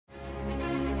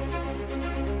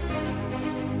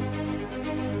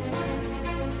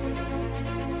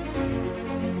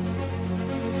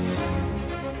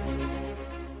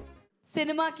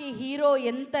సినిమాకి హీరో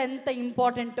ఎంత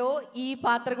ఇంపార్టెంటో ఈ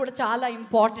పాత్ర కూడా చాలా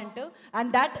important. And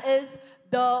that is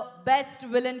the best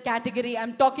villain category.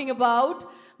 I'm talking about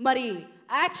మరి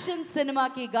యాక్షన్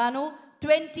సినిమాకి గాను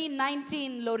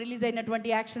 2019లో రిలీజ్ అయినటువంటి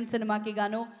యాక్షన్ సినిమాకి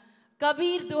గాను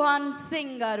కబీర్ దుహాన్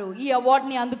సింగ్ గారు ఈ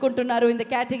అవార్డుని అందుకుంటున్నారు in the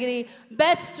category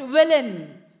best villain.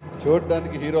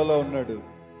 చూడడానికి హీరోలా ఉన్నాడు.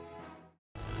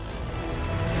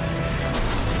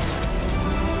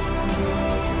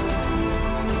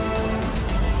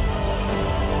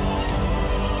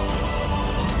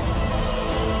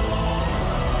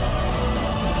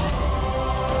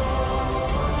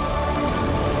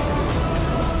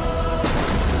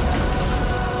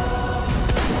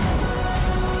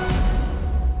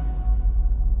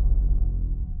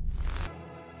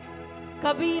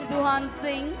 కబీర్ దుహాన్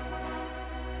సింగ్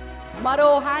మరో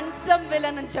హ్యాండ్సమ్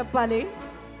విలన్ అని చెప్పాలి.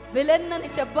 విలన్ అని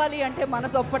చెప్పాలి అంటే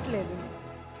మనసు ఒప్పట్లేదు.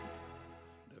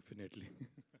 డెఫినెట్లీ.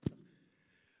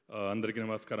 అందరికీ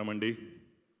నమస్కారం అండి.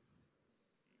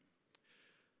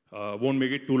 won't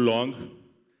make it too long.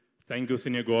 Thank you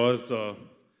Cinegoers.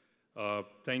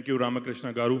 Thank you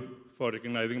Ramakrishna Garu for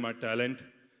recognizing my talent.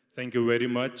 Thank you very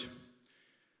much.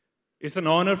 It's an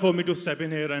honor for me to step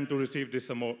in here and to receive this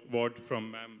award from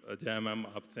Ma'am Jaya Ma'am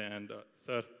Apse and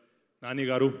Sir Nani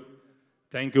Garu.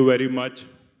 Thank you very much.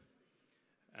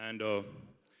 And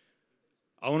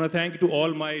I want to thank to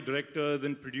all my directors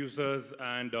and producers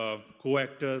and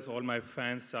co-actors, all my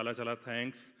fans. Chala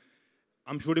thanks.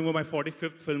 I'm shooting for my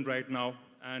 45th film right now,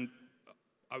 and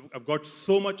I've got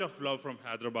so much of love from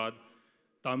Hyderabad,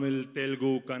 Tamil,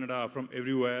 Telugu, Kannada, from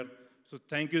everywhere. So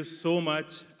thank you so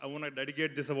much. I want to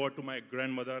dedicate this award to my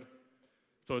grandmother.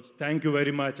 So thank you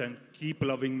very much and keep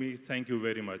loving me. Thank you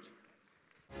very much.